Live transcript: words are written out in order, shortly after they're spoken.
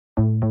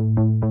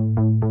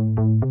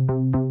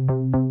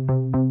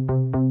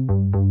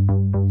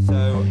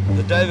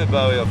David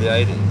Bowie of the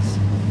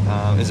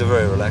 80s is a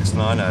very relaxed,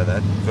 and I know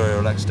that, very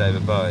relaxed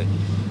David Bowie.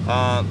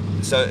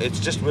 So it's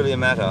just really a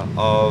matter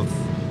of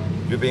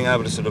you being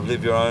able to sort of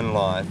live your own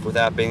life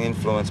without being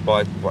influenced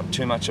by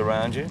too much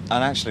around you.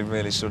 And actually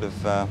really sort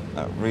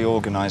of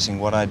reorganising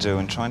what I do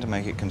and trying to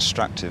make it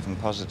constructive and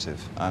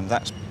positive. And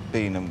that's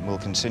been and will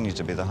continue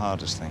to be the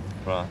hardest thing.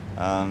 Right.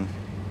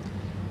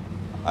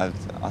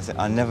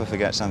 I never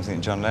forget something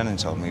that John Lennon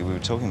told me. We were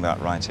talking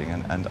about writing,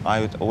 and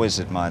I would always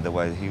admire the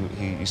way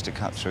he used to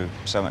cut through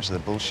so much of the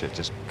bullshit,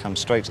 just come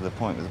straight to the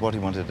point with what he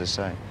wanted to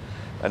say.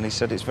 And he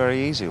said it's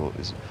very easy.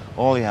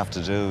 All you have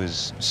to do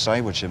is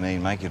say what you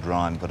mean, make it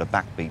rhyme, put a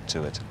backbeat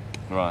to it.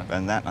 Right.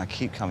 And that, I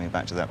keep coming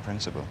back to that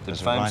principle. Did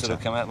fame sort of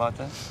come out like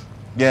that?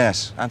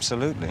 Yes,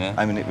 absolutely. Yeah.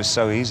 I mean, it was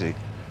so easy.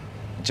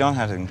 John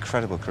had an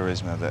incredible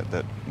charisma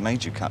that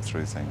made you cut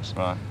through things.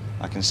 Right.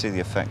 I can see the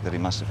effect that he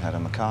must have had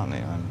on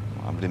McCartney.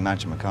 I would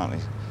imagine McCartney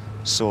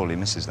sorely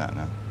misses that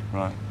now.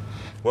 Right.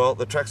 Well,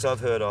 the tracks I've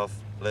heard of,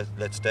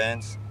 Let's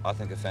Dance, I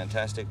think are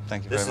fantastic.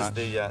 Thank you very much.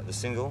 This is the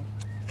single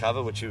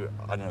cover, which I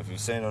don't know if you've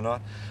seen or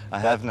not. I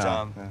have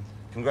now. Yeah.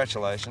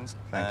 Congratulations.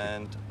 Thank you.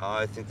 And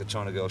I think the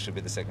China Girl should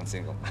be the second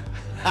single.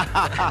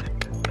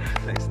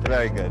 Thanks.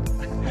 Very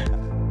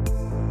good.